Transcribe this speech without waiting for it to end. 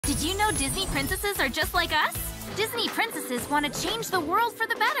Did you know Disney princesses are just like us? Disney princesses want to change the world for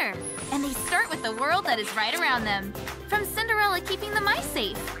the better. And they start with the world that is right around them. From Cinderella keeping the mice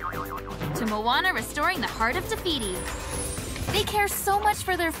safe, to Moana restoring the heart of Te Fiti. They care so much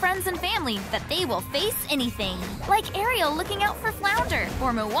for their friends and family that they will face anything. Like Ariel looking out for Flounder,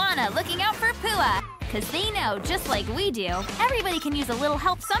 or Moana looking out for Pua. Cause they know, just like we do, everybody can use a little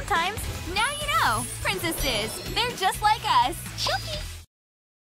help sometimes. Now you know! Princesses, they're just like us. Shopee!